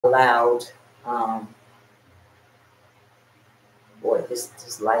allowed, boy,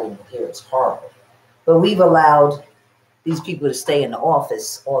 this lighting here is horrible. But we've allowed these people to stay in the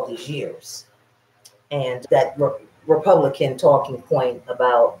office all these years. And that Republican talking point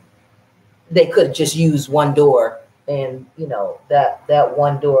about they could just use one door, and that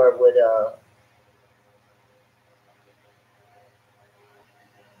one door would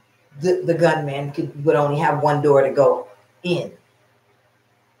the gunman would only have one door to go in.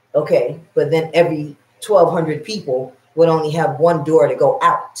 Okay, but then every 1,200 people would only have one door to go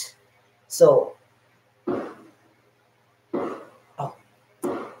out. So,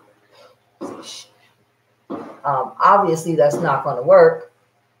 obviously that's not going to work,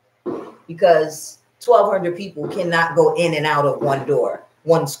 because 1,200 people cannot go in and out of one door,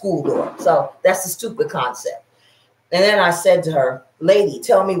 one school door. So that's a stupid concept. And then I said to her, lady,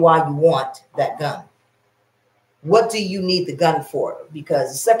 tell me why you want that gun. What do you need the gun for?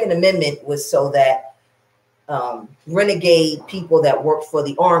 Because the Second Amendment was so that renegade people that worked for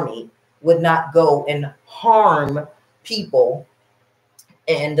the Army would not go and harm people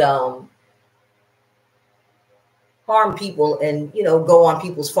and go on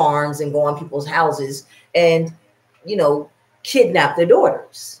people's farms and go on people's houses and, kidnap their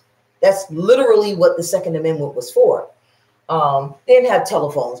daughters. That's literally what the Second Amendment was for. They didn't have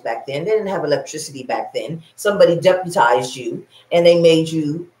telephones back then. They didn't have electricity back then. Somebody deputized you and they made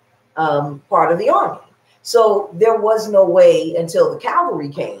you part of the Army. So there was no way until the cavalry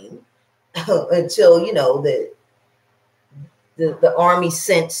came, until, the Army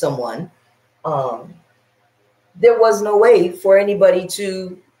sent someone. There was no way for anybody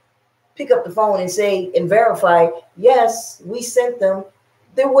to pick up the phone and say and verify, yes, we sent them.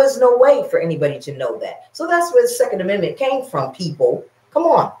 There was no way for anybody to know that. So that's where the Second Amendment came from, people. Come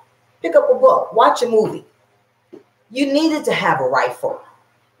on, pick up a book, watch a movie. You needed to have a rifle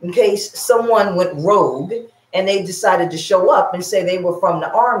in case someone went rogue and they decided to show up and say they were from the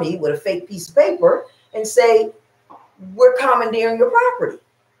Army with a fake piece of paper and say, we're commandeering your property.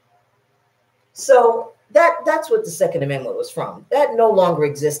 So that's what the Second Amendment was from. That no longer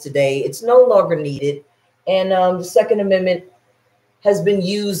exists today. It's no longer needed. And the Second Amendment has been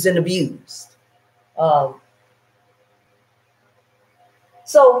used and abused.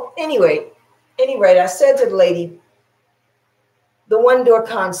 So anyway, I said to the lady, the one door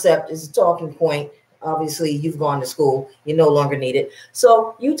concept is a talking point. Obviously, you've gone to school. You no longer need it.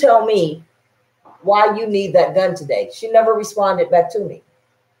 So you tell me why you need that gun today. She never responded back to me.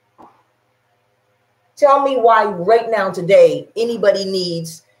 Tell me why right now today anybody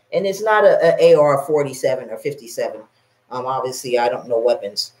needs, and it's not a AR-47 or 57. Obviously, I don't know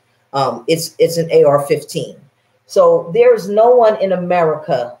weapons. It's an AR-15. So there's no one in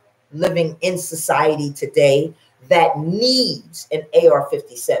America living in society today that needs an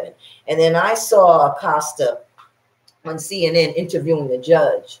AR-57. And then I saw Acosta on CNN interviewing the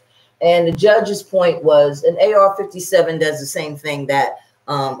judge. And the judge's point was an AR-57 does the same thing that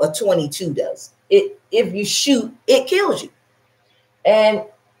a 22 does. If you shoot, it kills you. And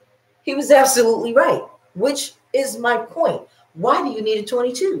he was absolutely right, which is my point. Why do you need a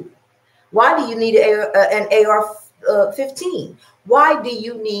 22? Why do you need an AR-15? Why do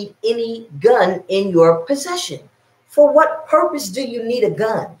you need any gun in your possession? For what purpose do you need a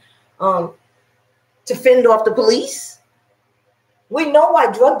gun? To fend off the police? We know why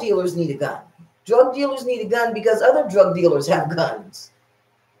drug dealers need a gun. Drug dealers need a gun because other drug dealers have guns.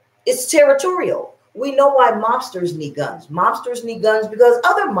 It's territorial. We know why mobsters need guns. Mobsters need guns because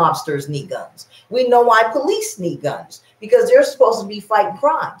other mobsters need guns. We know why police need guns because they're supposed to be fighting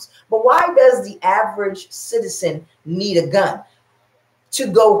crimes. But why does the average citizen need a gun? To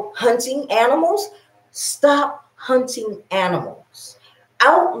go hunting animals? Stop hunting animals.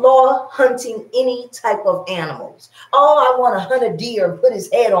 Outlaw hunting any type of animals. Oh, I want to hunt a deer and put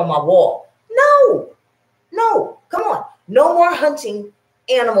his head on my wall. No, come on. No more hunting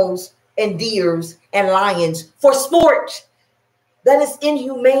animals and deers and lions for sport. That is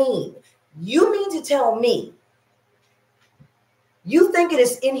inhumane. You mean to tell me you think it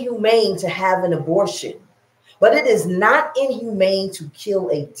is inhumane to have an abortion, but it is not inhumane to kill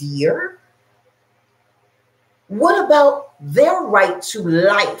a deer? What about their right to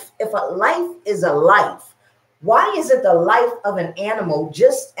life? If a life is a life, why isn't the life of an animal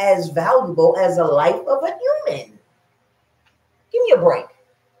just as valuable as a life of a human? Give me a break.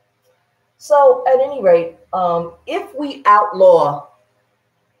 So at any rate, if we outlaw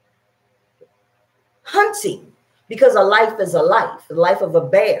hunting, because a life is a life, the life of a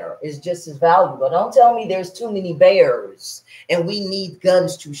bear is just as valuable. Don't tell me there's too many bears and we need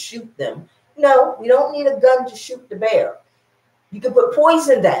guns to shoot them. No, we don't need a gun to shoot the bear. You can put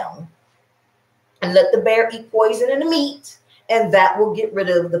poison down and let the bear eat poison in the meat, and that will get rid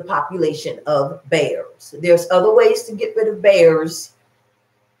of the population of bears. There's other ways to get rid of bears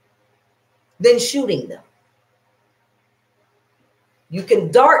than shooting them. You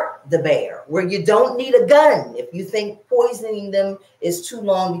can dart the bear where you don't need a gun if you think poisoning them is too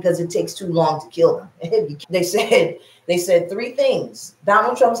long because it takes too long to kill them. They said three things.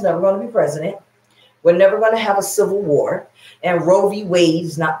 Donald Trump's never going to be president. We're never going to have a civil war, and Roe v. Wade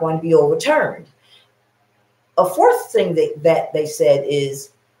is not going to be overturned. A fourth thing that they said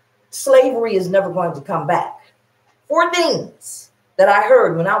is slavery is never going to come back. Four things that I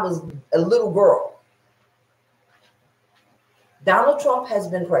heard when I was a little girl. Donald Trump has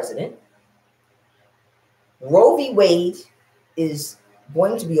been president. Roe v. Wade is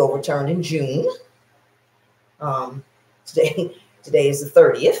going to be overturned in June. Today is the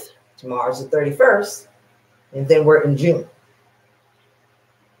 30th. Tomorrow is the 31st. And then we're in June.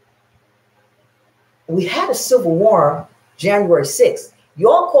 We had a civil war January 6th.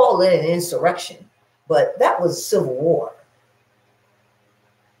 Y'all call it an insurrection, but that was civil war.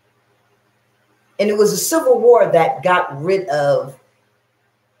 And it was a civil war that got rid of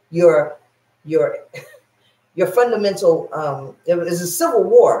your fundamental, it was a civil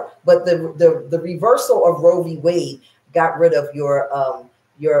war, but the reversal of Roe v. Wade got rid of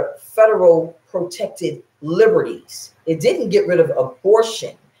your federal protected liberties. It didn't get rid of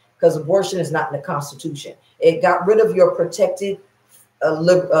abortion because abortion is not in the Constitution. It got rid of your protected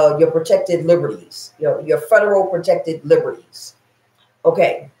liberties, your federal protected liberties.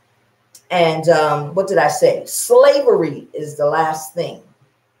 Okay. And what did I say? Slavery is the last thing.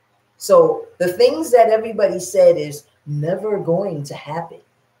 So the things that everybody said is never going to happen.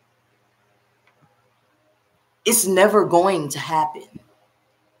 It's never going to happen.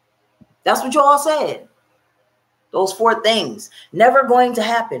 That's what you all said. Those four things, never going to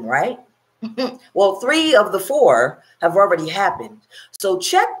happen, right? Well, 3 of the 4 have already happened. So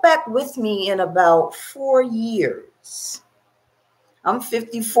check back with me in about 4 years. I'm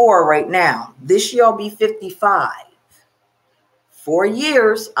 54 right now. This year I'll be 55. 4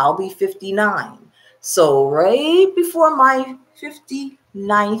 years, I'll be 59. So right before my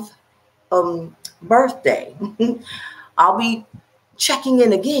 59th birthday, I'll be checking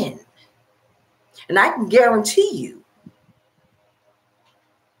in again. And I can guarantee you,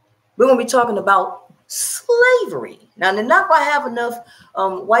 we're going to be talking about slavery. Now, they're not going to have enough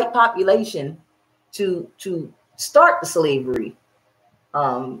white population to start the slavery.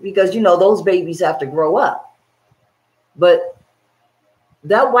 Because, those babies have to grow up. But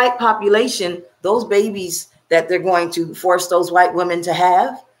that white population, those babies that they're going to force those white women to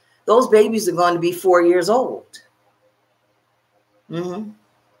have, those babies are going to be 4 years old.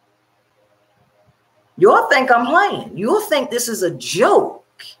 You'll think I'm playing. You'll think this is a joke.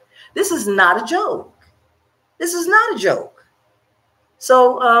 This is not a joke. This is not a joke.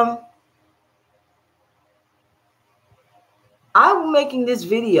 So, I'm making this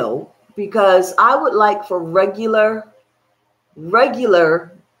video because I would like for regular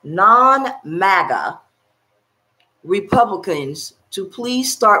non-MAGA Republicans to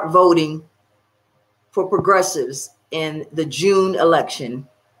please start voting for progressives in the June election.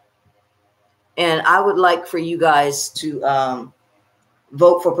 And I would like for you guys to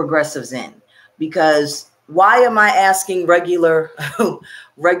vote for progressives in, because why am I asking regular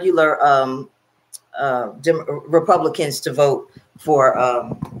Republicans to vote for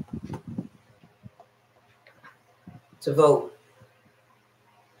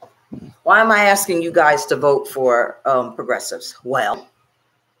why am I asking you guys to vote for progressives? Well,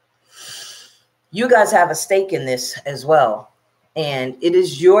 you guys have a stake in this as well. And it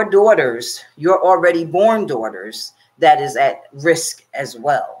is your daughters, your already born daughters, that is at risk as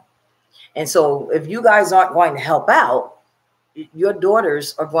well. And so if you guys aren't going to help out, your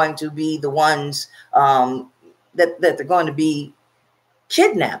daughters are going to be the ones that they're going to be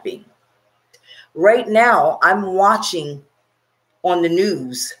kidnapping. Right now, I'm watching on the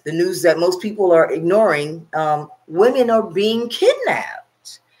news that most people are ignoring. Women are being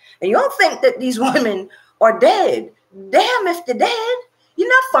kidnapped. And y'all think that these women are dead. Damn if they're dead. You're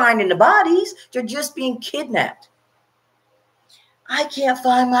not finding the bodies. They're just being kidnapped. I can't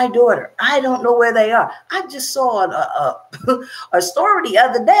find my daughter. I don't know where they are. I just saw a story the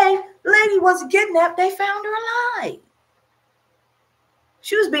other day. The lady wasn't kidnapped. They found her alive.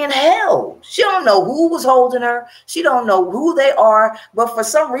 She was being held. She don't know who was holding her. She don't know who they are. But for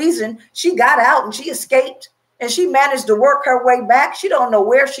some reason, she got out and she escaped. And she managed to work her way back. She don't know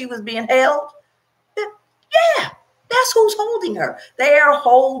where she was being held. Yeah, that's who's holding her. They are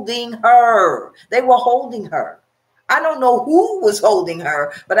holding her. They were holding her. I don't know who was holding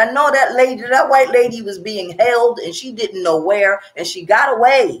her, but I know that lady, that white lady was being held and she didn't know where, and she got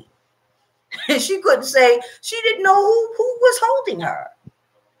away. And she couldn't say, she didn't know who was holding her.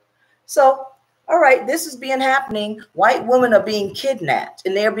 So, all right, this is being happening. White women are being kidnapped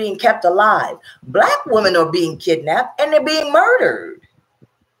and they're being kept alive. Black women are being kidnapped and they're being murdered.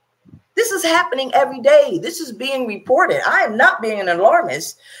 This is happening every day. This is being reported. I am not being an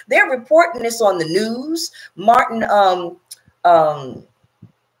alarmist. They're reporting this on the news. Martin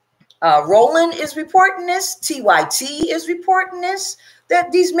Rowland is reporting this. TYT is reporting this.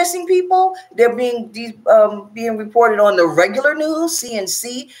 That these missing people, they're being reported on the regular news.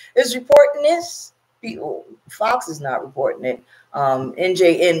 CNC is reporting this. Fox is not reporting it.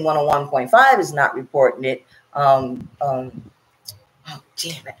 NJN 101.5 is not reporting it. Oh,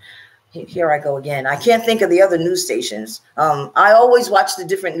 damn it. Here I go again. I can't think of the other news stations. I always watch the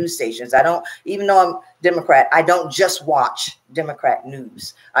different news stations. I don't, even though I'm Democrat, I don't just watch Democrat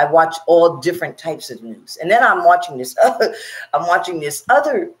news. I watch all different types of news. And then I'm watching this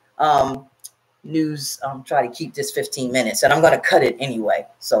other, news. I'm trying to keep this 15 minutes and I'm going to cut it anyway.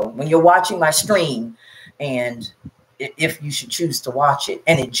 So when you're watching my stream, and if you should choose to watch it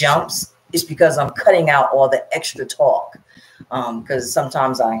and it jumps, it's because I'm cutting out all the extra talk. Because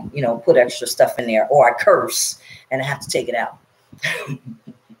sometimes I, put extra stuff in there, or I curse and I have to take it out.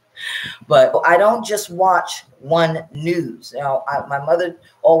 But I don't just watch one news. My mother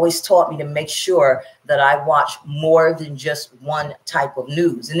always taught me to make sure that I watch more than just one type of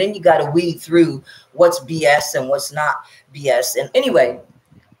news. And then you got to weed through what's BS and what's not BS. And anyway,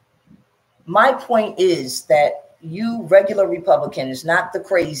 my point is that you regular Republicans, not the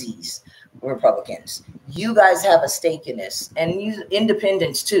crazies, Republicans, you guys have a stake in this, and you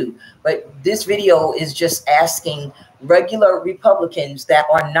independents too. But this video is just asking regular Republicans that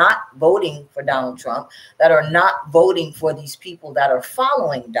are not voting for Donald Trump, that are not voting for these people that are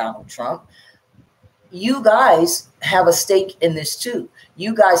following Donald Trump. You guys have a stake in this too.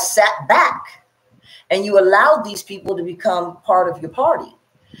 You guys sat back and you allowed these people to become part of your party.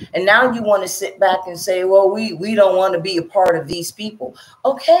 And now you want to sit back and say, well, we don't want to be a part of these people.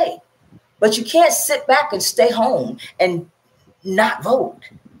 Okay. But you can't sit back and stay home and not vote.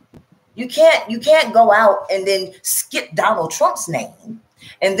 You can't go out and then skip Donald Trump's name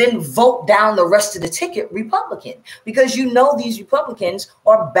and then vote down the rest of the ticket Republican, because you know these Republicans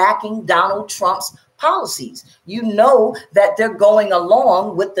are backing Donald Trump's policies. You know that they're going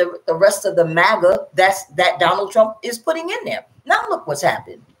along with the rest of the MAGA that Donald Trump is putting in there. Now look what's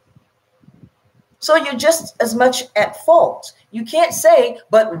happened. So you're just as much at fault. You can't say,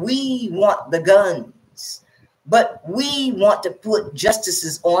 but we want the guns. But we want to put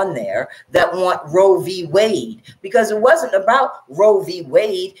justices on there that want Roe v. Wade, because it wasn't about Roe v.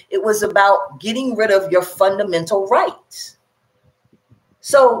 Wade. It was about getting rid of your fundamental rights.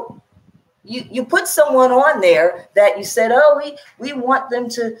 So you put someone on there that you said, oh, we want them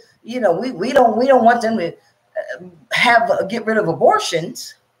to, we don't want them to get rid of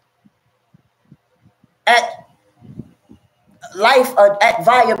abortions at life, at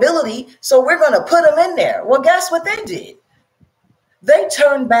viability, so we're going to put them in there. Well, guess what they did? They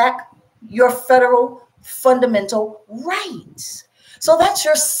turned back your federal fundamental rights. So that's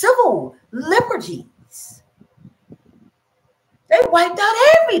your civil liberties. They wiped out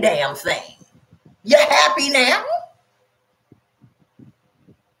every damn thing. You happy now?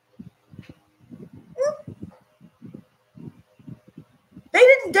 They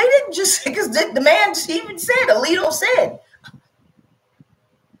didn't just, because the man even said, Alito said,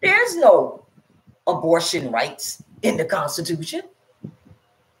 there's no abortion rights in the Constitution.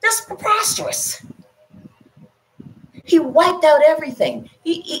 That's preposterous. He wiped out everything.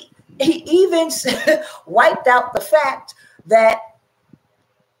 He even wiped out the fact that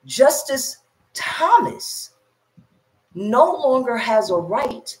Justice Thomas no longer has a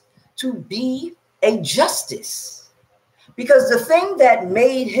right to be a justice. Because the thing that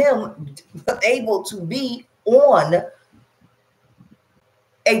made him able to be on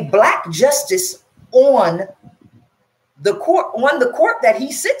a black justice on the court that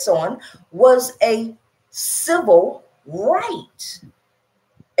he sits on was a civil right,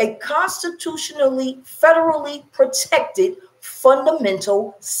 a constitutionally, federally protected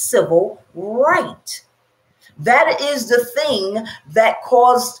fundamental civil right. That is the thing that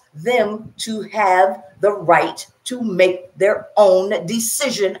caused them to have the right to make their own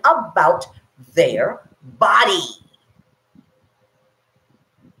decision about their body.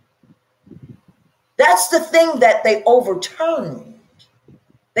 That's the thing that they overturned.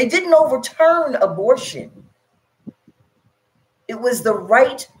 They didn't overturn abortion. It was the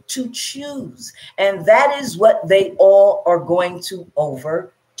right to choose. And that is what they all are going to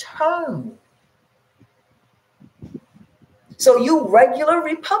overturn. So you regular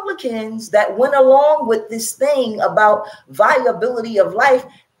Republicans that went along with this thing about viability of life.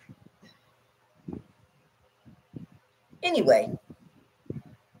 Anyway,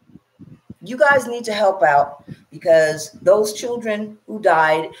 you guys need to help out, because those children who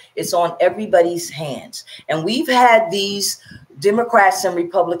died, it's on everybody's hands. And we've had these Democrats and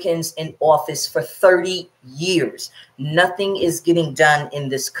Republicans in office for 30 years. Nothing is getting done in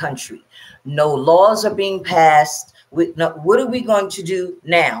this country. No laws are being passed. What are we going to do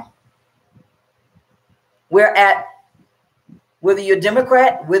now? We're at, whether you're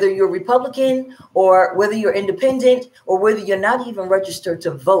Democrat, whether you're Republican, or whether you're independent, or whether you're not even registered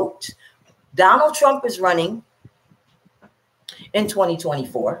to vote, Donald Trump is running in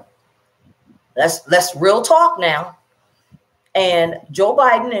 2024. Let's real talk now. And Joe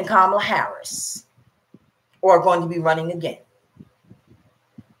Biden and Kamala Harris are going to be running again.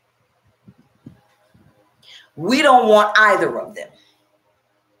 We don't want either of them.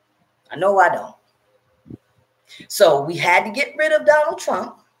 I know I don't. So we had to get rid of Donald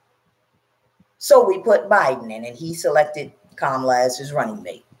Trump. So we put Biden in, and he selected Kamala as his running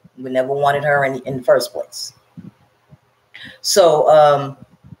mate. We never wanted her in the first place. So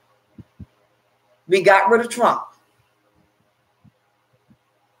we got rid of Trump.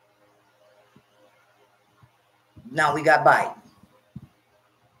 Now we got Biden.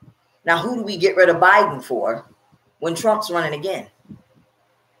 Now, who do we get rid of Biden for when Trump's running again?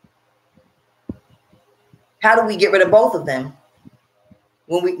 How do we get rid of both of them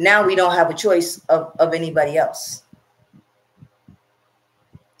when we don't have a choice of anybody else?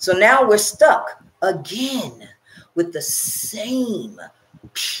 So now we're stuck again with the same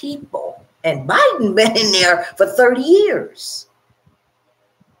people. And Biden been in there for 30 years.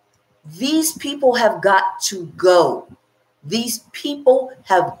 These people have got to go. These people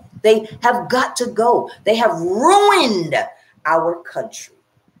have got to go. They have ruined our country.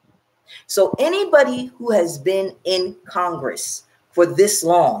 So anybody who has been in Congress for this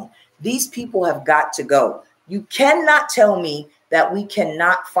long, these people have got to go. You cannot tell me that we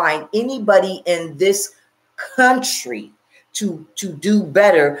cannot find anybody in this country to do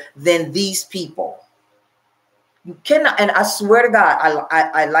better than these people. You cannot, and I swear to God,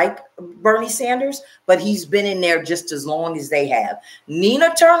 I like Bernie Sanders, but he's been in there just as long as they have.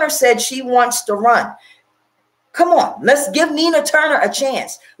 Nina Turner said she wants to run. Come on, let's give Nina Turner a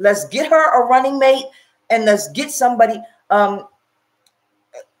chance. Let's get her a running mate, and let's get somebody. Now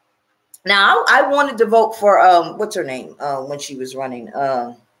I wanted to vote for what's her name when she was running.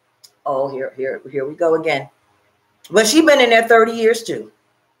 Oh, here we go again. But she's been in there 30 years too.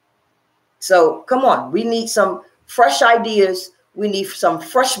 So come on, we need some fresh ideas. We need some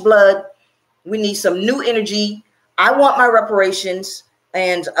fresh blood. We need some new energy. I want my reparations,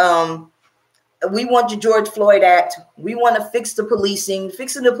 and we want the George Floyd Act. We want to fix the policing.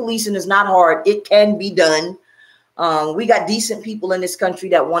 Fixing the policing is not hard. It can be done. We got decent people in this country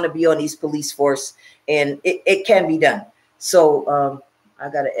that want to be on these police force, and it can be done. So I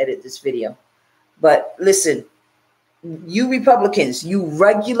got to edit this video. But listen, you Republicans, you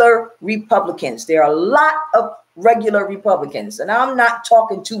regular Republicans, there are a lot of regular Republicans, and I'm not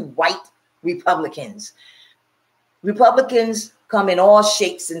talking to white Republicans. Republicans come in all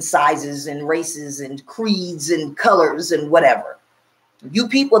shapes and sizes and races and creeds and colors and whatever. You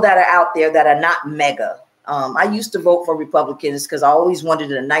people that are out there that are not MAGA. I used to vote for Republicans because I always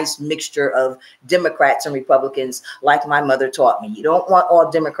wanted a nice mixture of Democrats and Republicans, like my mother taught me. You don't want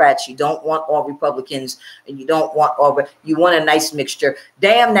all Democrats, you don't want all Republicans, and you don't want all, you want a nice mixture.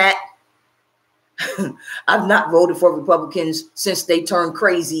 Damn that. I've not voted for Republicans since they turned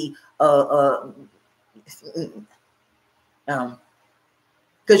crazy. Because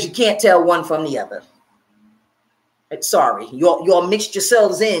you can't tell one from the other. Sorry, you all mixed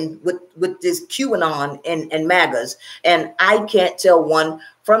yourselves in with this QAnon and MAGAs, and I can't tell one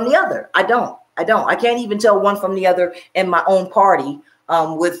from the other. I don't. I can't even tell one from the other in my own party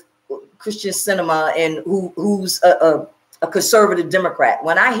with Christian Cinema and who's a conservative Democrat.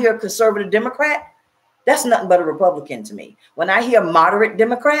 When I hear conservative Democrat, that's nothing but a Republican to me. When I hear moderate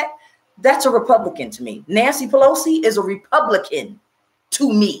Democrat, that's a Republican to me. Nancy Pelosi is a Republican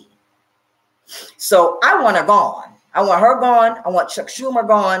to me. So I want her gone. I want her gone. I want Chuck Schumer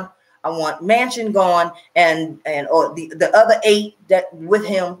gone. I want Manchin gone, and the other 8 that with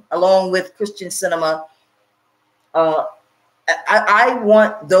him, along with Christian Cinema. I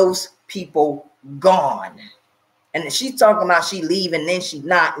want those people gone. And she's talking about she leaving, then she's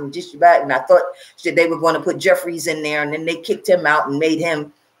not, and just back. And I thought they were going to put Jeffries in there, and then they kicked him out and made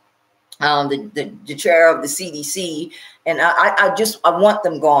him the chair of the CDC, and I want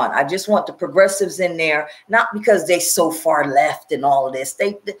them gone. I just want the progressives in there, not because they so far left and all of this.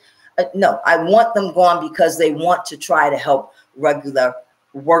 No, I want them gone because they want to try to help regular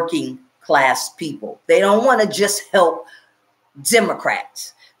working class people. They don't want to just help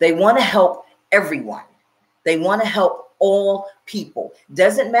Democrats. They want to help everyone. They want to help all people.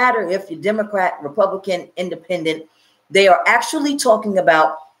 Doesn't matter if you're Democrat, Republican, Independent. They are actually talking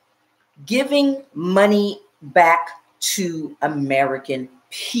about giving money back to American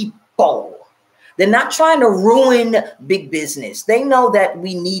people. They're not trying to ruin big business. They know that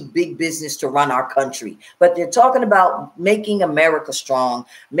we need big business to run our country, but they're talking about making America strong,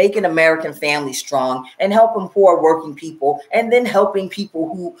 making American families strong, and helping poor working people, and then helping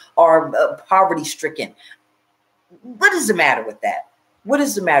people who are poverty stricken. What is the matter with that? What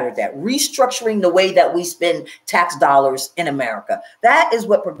is the matter with that? Restructuring the way that we spend tax dollars in America. That is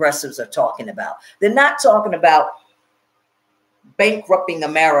what progressives are talking about. They're not talking about bankrupting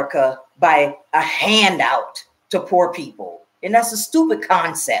America by a handout to poor people. And that's a stupid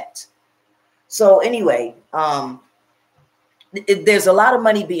concept. So anyway, there's a lot of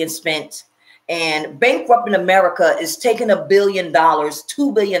money being spent, and bankrupting America is taking $1 billion,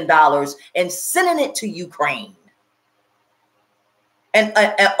 $2 billion, and sending it to Ukraine. And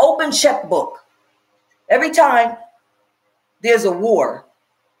an open checkbook. Every time there's a war,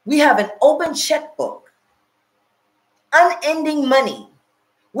 we have an open checkbook. Unending money.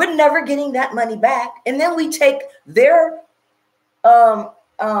 We're never getting that money back. And then we take their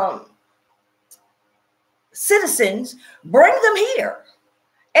citizens, bring them here.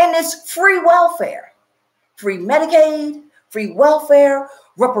 And it's free welfare, free Medicaid, free welfare,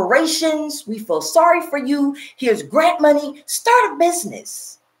 reparations. We feel sorry for you. Here's grant money. Start a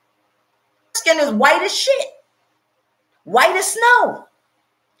business. Skin is white as shit. White as snow.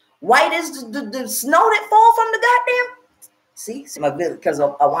 White as the snow that fall from the goddamn. See my because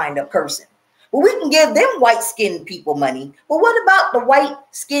I wind up cursing. But we can give them white-skinned people money. But what about the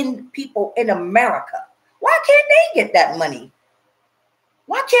white-skinned people in America? Why can't they get that money?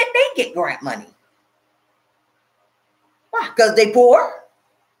 Why can't they get grant money? Why? Because they poor?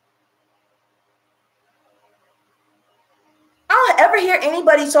 I don't ever hear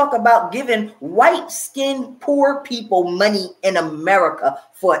anybody talk about giving white-skinned poor people money in America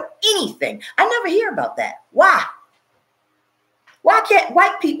for anything. I never hear about that. Why? Why can't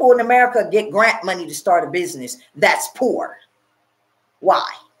white people in America get grant money to start a business that's poor? Why?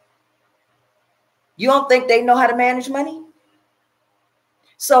 You don't think they know how to manage money?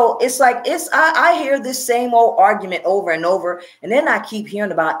 So it's like I hear this same old argument over and over, and then I keep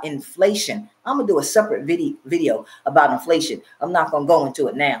hearing about inflation. I'm gonna do a separate video about inflation. I'm not gonna go into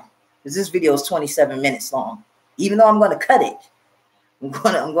it now because this video is 27 minutes long. Even though I'm gonna cut it, I'm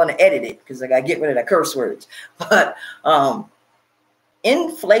gonna edit it because I gotta get rid of the curse words. But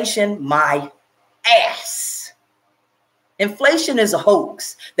inflation, my ass. Inflation is a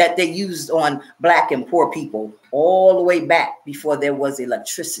hoax that they used on Black and poor people all the way back before there was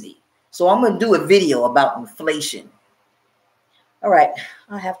electricity. So I'm going to do a video about inflation. All right,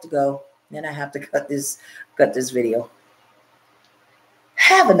 I have to go. Then I have to cut this video.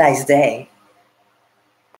 Have a nice day.